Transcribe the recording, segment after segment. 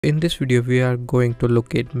In this video, we are going to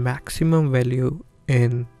locate maximum value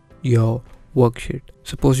in your worksheet.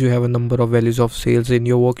 Suppose you have a number of values of sales in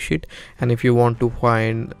your worksheet, and if you want to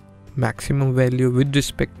find maximum value with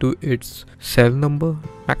respect to its cell number,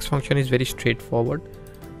 max function is very straightforward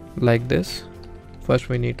like this. First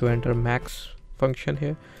we need to enter max function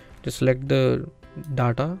here. Just select the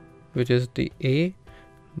data, which is the A,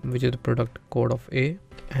 which is the product code of A,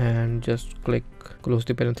 and just click close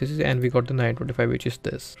the parenthesis, and we got the 925, which is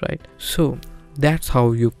this, right? So that's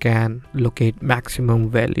how you can locate maximum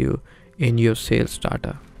value in your sales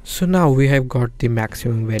data. So now we have got the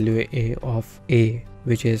maximum value of A,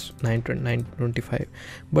 which is 925,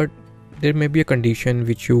 but there may be a condition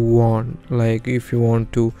which you want, like if you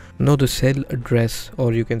want to know the cell address,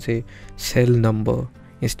 or you can say cell number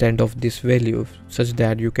instead of this value, such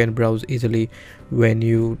that you can browse easily when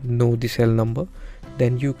you know the cell number,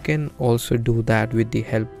 then you can also do that with the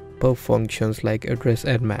helper functions like address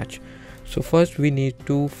and match. So first we need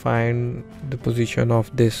to find the position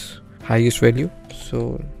of this highest value.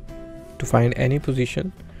 So to find any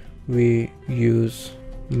position, we use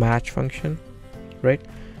match function, right?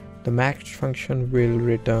 The match function will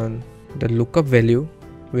return the lookup value,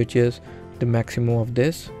 which is the maximum of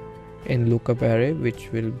this in lookup array, which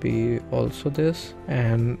will be also this,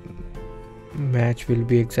 and match will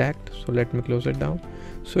be exact. So let me close it down.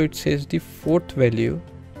 So it says the fourth value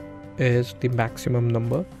is the maximum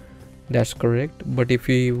number. That's correct. But if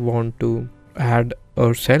we want to add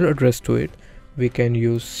a cell address to it, we can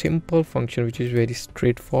use simple function, which is very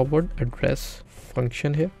straightforward, address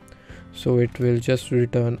function here. So it will just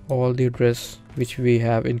return all the address which we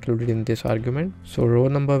have included in this argument. So row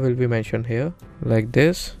number will be mentioned here like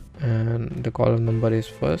this, and the column number is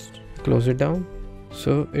first. Close it down.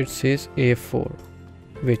 So it says A4,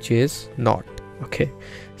 which is not okay.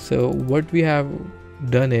 So what we have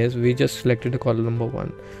done is we just selected the column number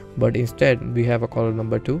 1, but instead we have a column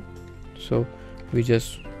number 2. So we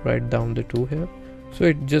just write down the 2 here. So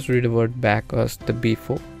it just revert back us the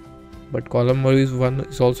B4. But column 1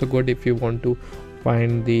 is also good if you want to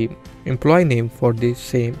find the employee name for the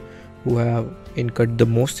same who have incurred the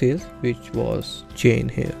most sales, which was Jane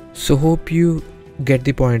here. So hope you get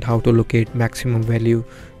the point how to locate maximum value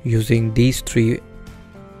using these 3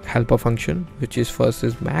 helper function, which is first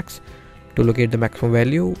is max to locate the maximum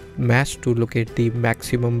value, match to locate the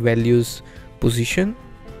maximum values position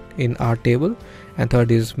in our table, and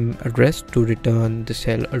third is address to return the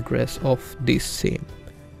cell address of this same.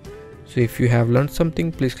 So if you have learned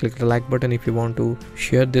something, please click the like button. If you want to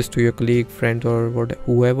share this to your colleague, friend, or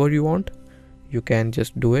whoever you want, you can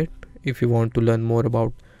just do it. If you want to learn more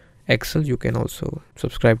about Excel, you can also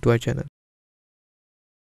subscribe to our channel.